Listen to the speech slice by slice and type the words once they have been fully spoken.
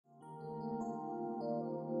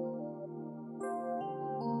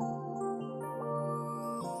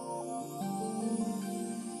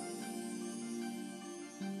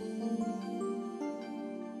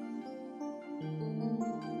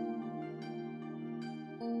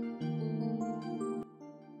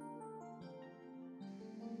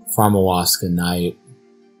Ayahuasca night.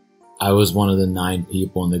 I was one of the 9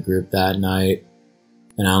 people in the group that night,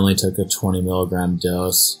 and I only took a 20 milligram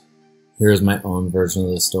dose. Here's my own version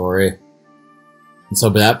of the story. And so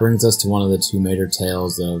that brings us to one of the 2 major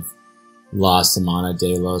tales of La Semana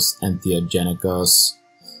de los Entheogénicos,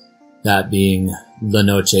 that being La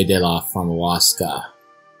Noche de la Ayahuasca.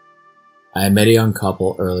 I had met a young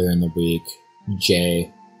couple earlier in the week,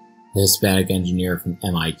 Jay, a Hispanic engineer from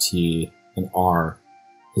MIT, and R,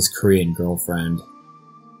 his Korean girlfriend.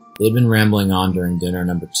 They'd been rambling on during dinner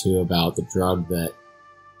number 2 about the drug that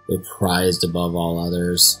they prized above all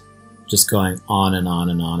others, just going on and on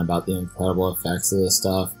and on about the incredible effects of this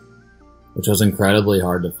stuff, which was incredibly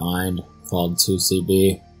hard to find, called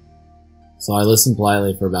 2CB. So I listened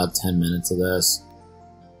politely for about 10 minutes of this.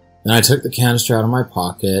 Then I took the canister out of my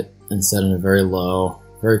pocket and said in a very low,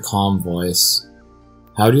 very calm voice,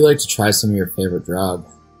 "How would you like to try some of your favorite drug?"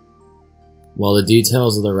 Well, the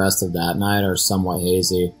details of the rest of that night are somewhat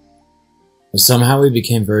hazy, but somehow we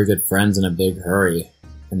became very good friends in a big hurry,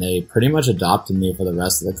 and they pretty much adopted me for the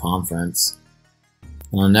rest of the conference.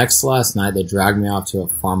 And on the next to last night, they dragged me off to a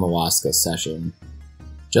Ayahuasca session,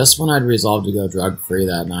 just when I'd resolved to go drug-free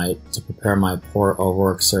that night to prepare my poor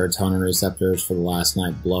overworked serotonin receptors for the last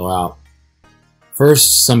night blowout.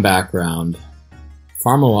 First, some background.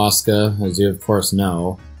 Ayahuasca, as you of course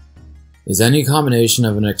know, is any combination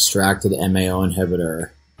of an extracted MAO inhibitor,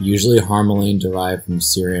 usually harmaline derived from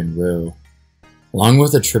Syrian rue, along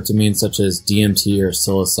with a tryptamine such as DMT or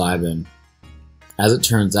psilocybin. As it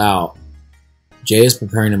turns out, Jay is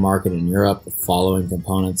preparing to market in Europe the following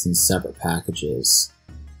components in separate packages.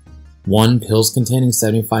 1. Pills containing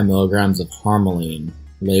 75 milligrams of harmaline,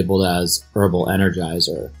 labeled as Herbal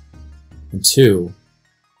Energizer. And 2.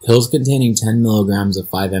 Pills containing 10 milligrams of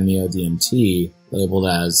 5-MeO-DMT, labeled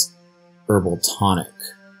as Herbal Tonic.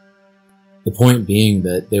 The point being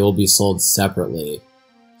that they will be sold separately,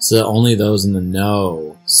 so that only those in the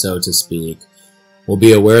know, so to speak, will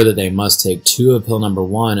be aware that they must take 2 of pill number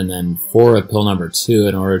 1 and then 4 of pill number 2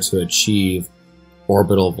 in order to achieve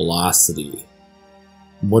orbital velocity.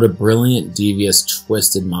 What a brilliant, devious,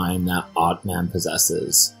 twisted mind that Ottman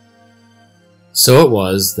possesses. So it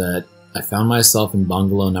was that I found myself in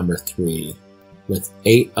bungalow number 3, with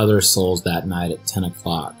 8 other souls that night at 10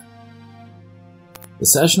 o'clock. The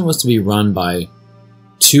session was to be run by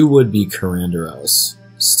 2 would-be curanderos,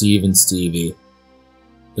 Steve and Stevie.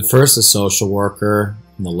 The first a social worker,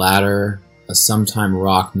 and the latter a sometime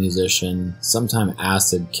rock musician, sometime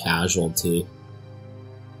acid casualty.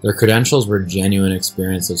 Their credentials were genuine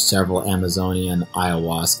experience of several Amazonian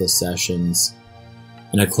ayahuasca sessions,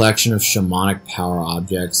 and a collection of shamanic power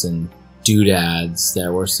objects and doodads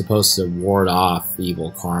that were supposed to ward off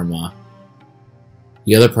evil karma.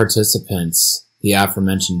 The other participants, the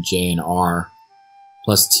aforementioned J and R,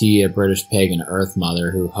 plus T, a British pagan earth mother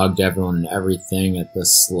who hugged everyone and everything at the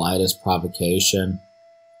slightest provocation.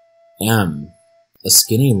 M, a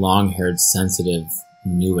skinny, long-haired, sensitive,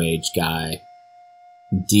 new age guy.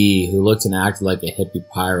 D, who looked and acted like a hippie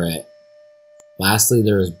pirate. Lastly,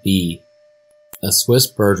 there was B, a Swiss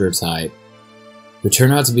Berger type, who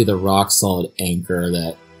turned out to be the rock-solid anchor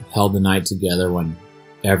that held the night together when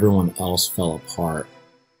everyone else fell apart.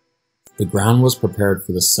 The ground was prepared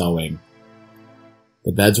for the sowing.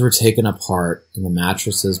 The beds were taken apart and the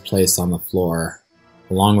mattresses placed on the floor,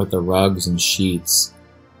 along with the rugs and sheets,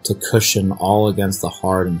 to cushion all against the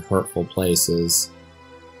hard and hurtful places.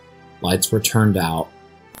 Lights were turned out,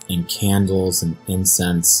 and candles and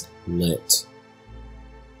incense lit.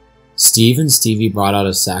 Steve and Stevie brought out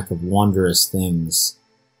a sack of wondrous things: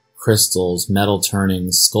 crystals, metal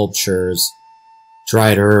turnings, sculptures,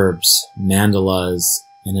 dried herbs, mandalas,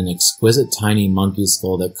 and an exquisite tiny monkey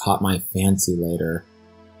skull that caught my fancy later.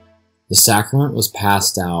 The sacrament was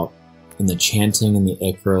passed out, and the chanting and the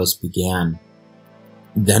Icaros began.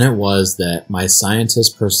 Then it was that my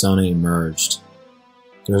scientist persona emerged.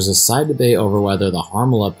 There was a side debate over whether the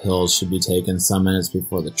Harmala pills should be taken some minutes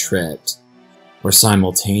before the trip, or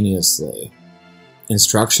simultaneously.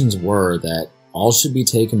 Instructions were that all should be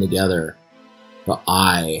taken together, but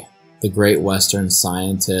I, the great Western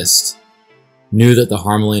scientist, knew that the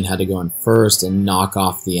harmaline had to go in first and knock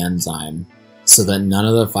off the enzyme, so that none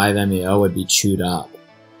of the 5-MeO would be chewed up.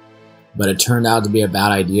 But it turned out to be a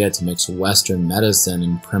bad idea to mix Western medicine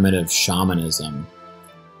and primitive shamanism.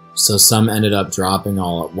 So some ended up dropping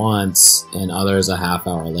all at once, and others a half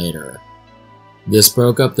hour later. This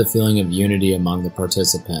broke up the feeling of unity among the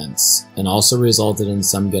participants, and also resulted in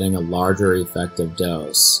some getting a larger effective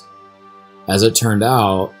dose. As it turned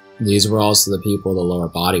out, these were also the people with the lower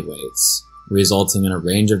body weights, resulting in a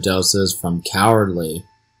range of doses from cowardly,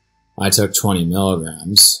 I took 20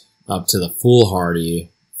 milligrams, up to the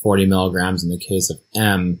foolhardy 40 milligrams in the case of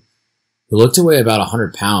M, who looked to weigh about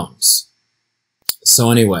 100 pounds. So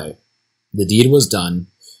anyway, the deed was done,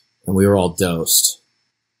 and we were all dosed.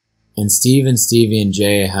 And Steve and Stevie and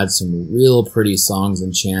Jay had some real pretty songs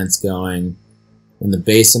and chants going when the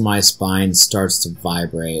base of my spine starts to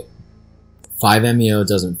vibrate. 5-MeO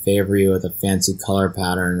doesn't favor you with a fancy color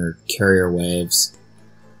pattern or carrier waves,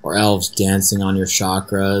 or elves dancing on your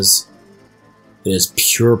chakras. It is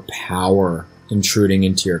pure power intruding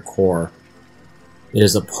into your core. It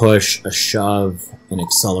is a push, a shove, an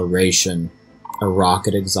acceleration, a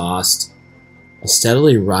rocket exhaust, a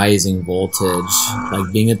steadily rising voltage,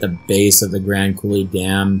 like being at the base of the Grand Coulee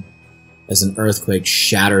Dam as an earthquake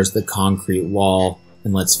shatters the concrete wall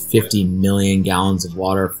and lets 50 million gallons of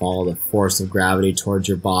water follow the force of gravity towards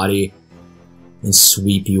your body and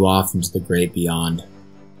sweep you off into the great beyond.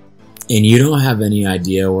 And you don't have any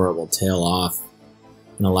idea where it will tail off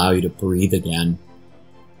and allow you to breathe again.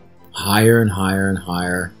 Higher and higher and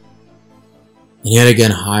higher, and yet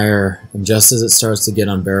again higher, and just as it starts to get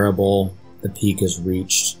unbearable, the peak is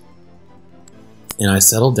reached. And I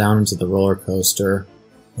settle down into the roller coaster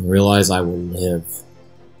and realize I will live.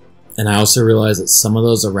 And I also realize that some of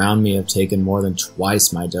those around me have taken more than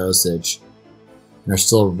twice my dosage and are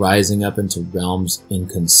still rising up into realms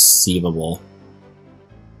inconceivable.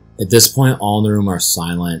 At this point, all in the room are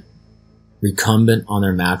silent, recumbent on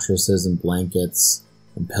their mattresses and blankets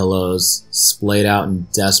and pillows, splayed out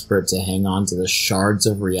and desperate to hang on to the shards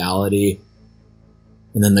of reality.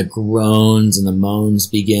 And then the groans and the moans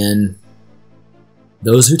begin.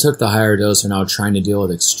 Those who took the higher dose are now trying to deal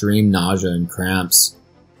with extreme nausea and cramps.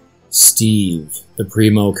 Steve, the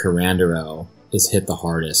primo curandero, is hit the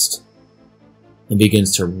hardest and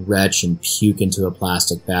begins to retch and puke into a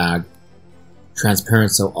plastic bag,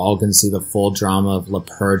 transparent so all can see the full drama of La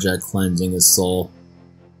Purga cleansing his soul.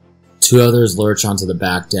 Two others lurch onto the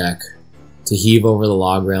back deck to heave over the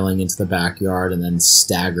log railing into the backyard and then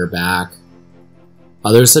stagger back.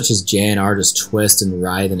 Others such as J and R just twist and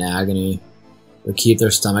writhe in agony, or keep their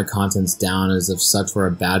stomach contents down as if such were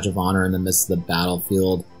a badge of honor in the midst of the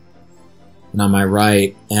battlefield. And on my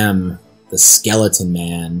right, M, the skeleton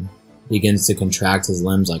man, begins to contract his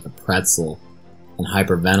limbs like a pretzel and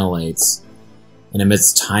hyperventilates, and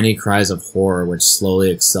emits tiny cries of horror which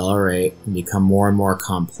slowly accelerate and become more and more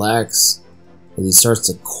complex as he starts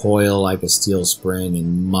to coil like a steel spring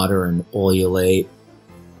and mutter and ululate.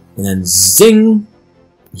 And then zing!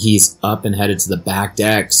 He's up and headed to the back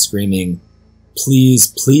deck, screaming, "Please,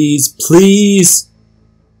 please, please!"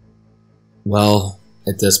 Well,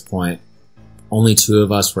 at this point, only two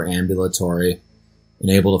of us were ambulatory and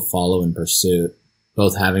able to follow in pursuit,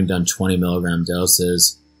 both having done 20 milligram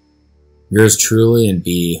doses. Yours truly and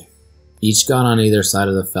B each got on either side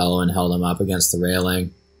of the fellow and held him up against the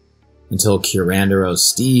railing until Curandero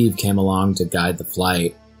Steve came along to guide the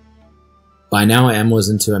flight. By now M was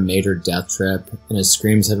into a major death trip, and his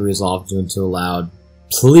screams had resolved into a loud,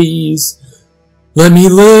 "Please, let me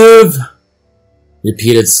live!"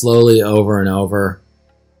 repeated slowly over and over.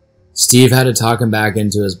 Steve had to talk him back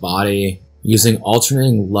into his body, using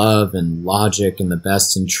alternating love and logic in the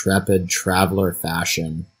best intrepid traveler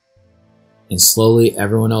fashion. And slowly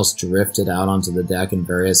everyone else drifted out onto the deck in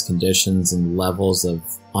various conditions and levels of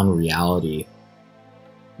unreality.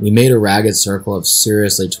 We made a ragged circle of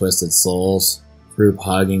seriously twisted souls, group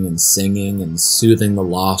hugging and singing and soothing the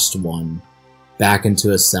lost one back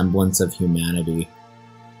into a semblance of humanity.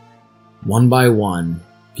 One by one,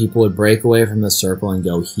 people would break away from the circle and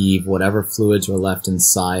go heave whatever fluids were left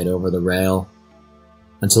inside over the rail,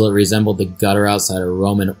 until it resembled the gutter outside a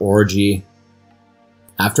Roman orgy.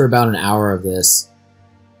 After about an hour of this,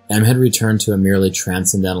 M had returned to a merely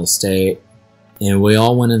transcendental state, and we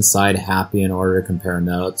all went inside happy in order to compare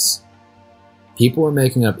notes. People were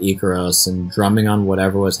making up Icaros and drumming on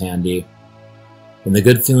whatever was handy, and the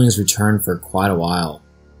good feelings returned for quite a while.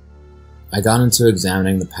 I got into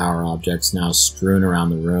examining the power objects now strewn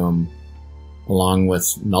around the room, along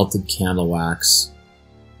with melted candle wax,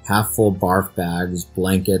 half-full barf bags,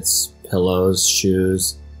 blankets, pillows,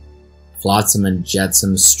 shoes, flotsam and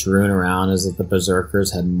jetsam strewn around as if the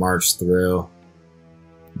berserkers had marched through.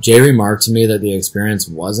 Jay remarked to me that the experience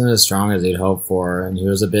wasn't as strong as he'd hoped for, and he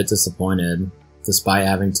was a bit disappointed, despite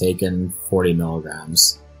having taken 40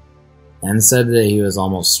 milligrams, and said that he was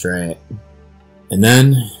almost straight. And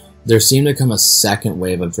then, there seemed to come a second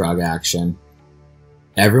wave of drug action.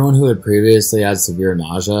 Everyone who had previously had severe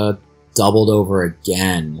nausea doubled over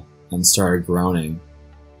again and started groaning.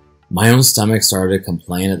 My own stomach started to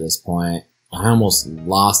complain at this point. I almost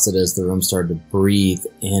lost it as the room started to breathe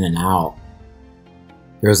in and out.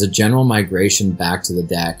 There was a general migration back to the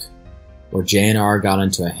deck, where J&R got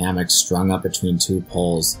into a hammock strung up between two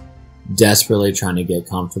poles, desperately trying to get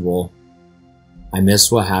comfortable. I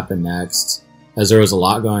missed what happened next, as there was a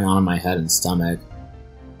lot going on in my head and stomach,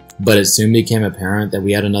 but it soon became apparent that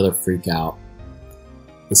we had another freak out.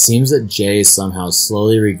 It seems that Jay somehow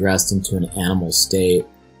slowly regressed into an animal state,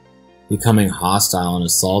 becoming hostile and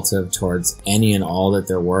assaultive towards any and all that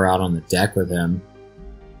there were out on the deck with him.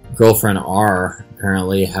 Girlfriend R,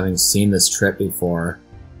 apparently having seen this trip before,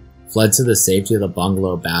 fled to the safety of the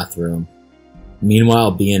bungalow bathroom.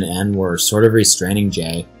 Meanwhile, B and N were sort of restraining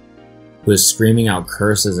Jay, who was screaming out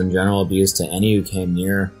curses and general abuse to any who came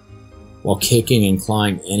near, while kicking and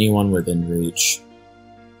clawing anyone within reach.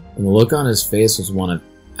 And the look on his face was one of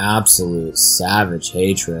absolute savage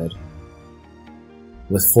hatred.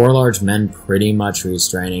 With 4 large men pretty much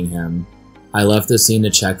restraining him, I left the scene to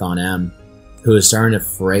check on M, who was starting to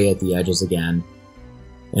fray at the edges again,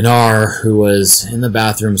 and R, who was in the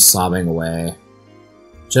bathroom sobbing away.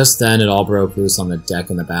 Just then, it all broke loose on the deck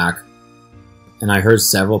in the back, and I heard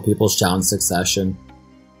several people shout in succession,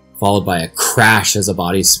 followed by a crash as a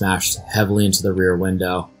body smashed heavily into the rear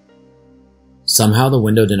window. Somehow the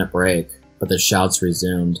window didn't break, but the shouts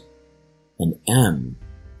resumed, and M,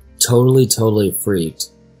 totally freaked,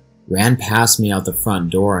 ran past me out the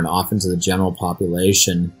front door and off into the general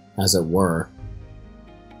population, as it were.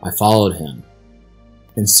 I followed him,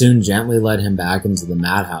 and soon gently led him back into the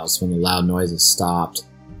madhouse when the loud noises stopped.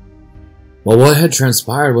 Well, what had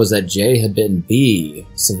transpired was that Jay had bitten B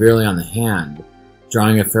severely on the hand,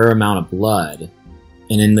 drawing a fair amount of blood,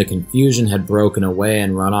 and in the confusion had broken away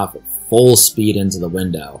and run off at full speed into the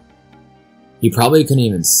window. He probably couldn't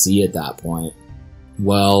even see at that point.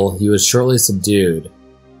 Well, he was shortly subdued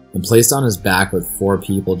and placed on his back with 4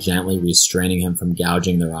 people gently restraining him from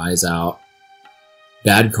gouging their eyes out.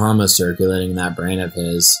 Bad karma circulating in that brain of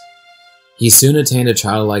his. He soon attained a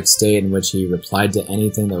childlike state in which he replied to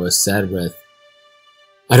anything that was said with,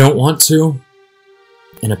 "I don't want to,"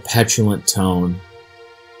 in a petulant tone.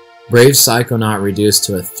 Brave psychonaut reduced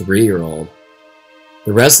to a 3-year-old.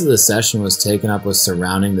 The rest of the session was taken up with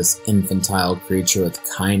surrounding this infantile creature with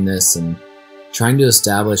kindness and trying to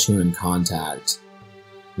establish human contact,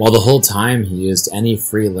 while the whole time he used any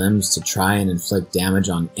free limbs to try and inflict damage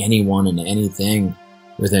on anyone and anything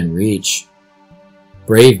within reach.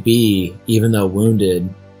 Brave B, even though wounded,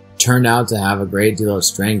 turned out to have a great deal of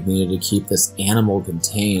strength needed to keep this animal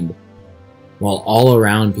contained, while all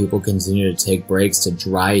around people continued to take breaks to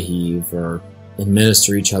dry heave or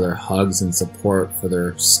administer each other hugs and support for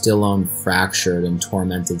their still-owned fractured and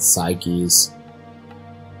tormented psyches.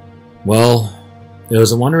 Well, it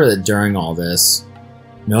was a wonder that during all this,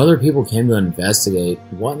 no other people came to investigate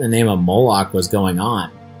what in the name of Moloch was going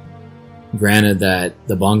on. Granted that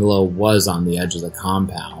the bungalow was on the edge of the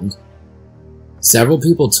compound. Several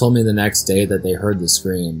people told me the next day that they heard the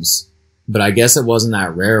screams, but I guess it wasn't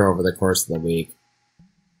that rare over the course of the week.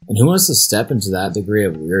 And who wants to step into that degree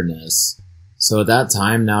of weirdness? So at that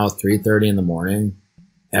time, now 3:30 in the morning,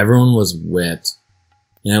 everyone was whipped,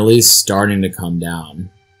 and at least starting to come down.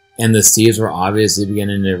 And the Steves were obviously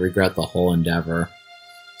beginning to regret the whole endeavor.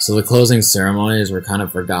 So the closing ceremonies were kind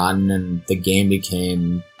of forgotten, and the game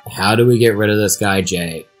became, how do we get rid of this guy,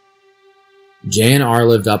 Jay? Jay and R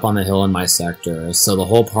lived up on the hill in my sector, so the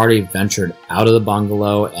whole party ventured out of the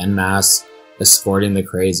bungalow en masse, escorting the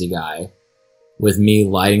crazy guy, with me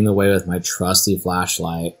lighting the way with my trusty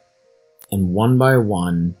flashlight. And one by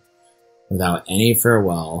one, without any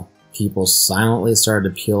farewell, people silently started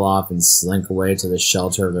to peel off and slink away to the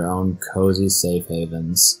shelter of their own cozy safe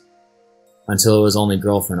havens, until it was only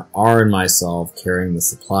girlfriend R and myself carrying the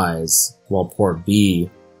supplies, while poor B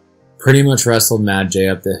pretty much wrestled Mad J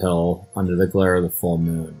up the hill under the glare of the full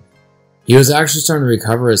moon. He was actually starting to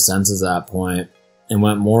recover his senses at that point, and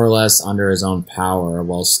went more or less under his own power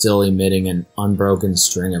while still emitting an unbroken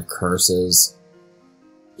string of curses.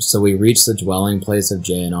 So we reached the dwelling place of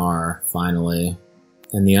J and R, finally,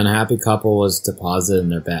 and the unhappy couple was deposited in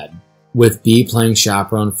their bed, with B playing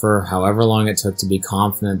chaperone for however long it took to be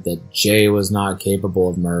confident that J was not capable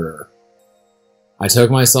of murder. I took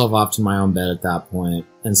myself off to my own bed at that point,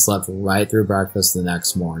 and slept right through breakfast the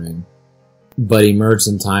next morning, but emerged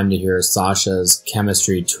in time to hear Sasha's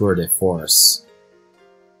chemistry tour de force,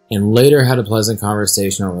 and later had a pleasant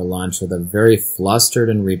conversation over lunch with a very flustered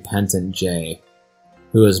and repentant J,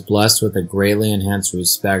 who was blessed with a greatly enhanced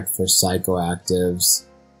respect for psychoactives,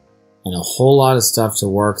 and a whole lot of stuff to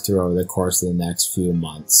work through over the course of the next few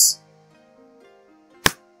months.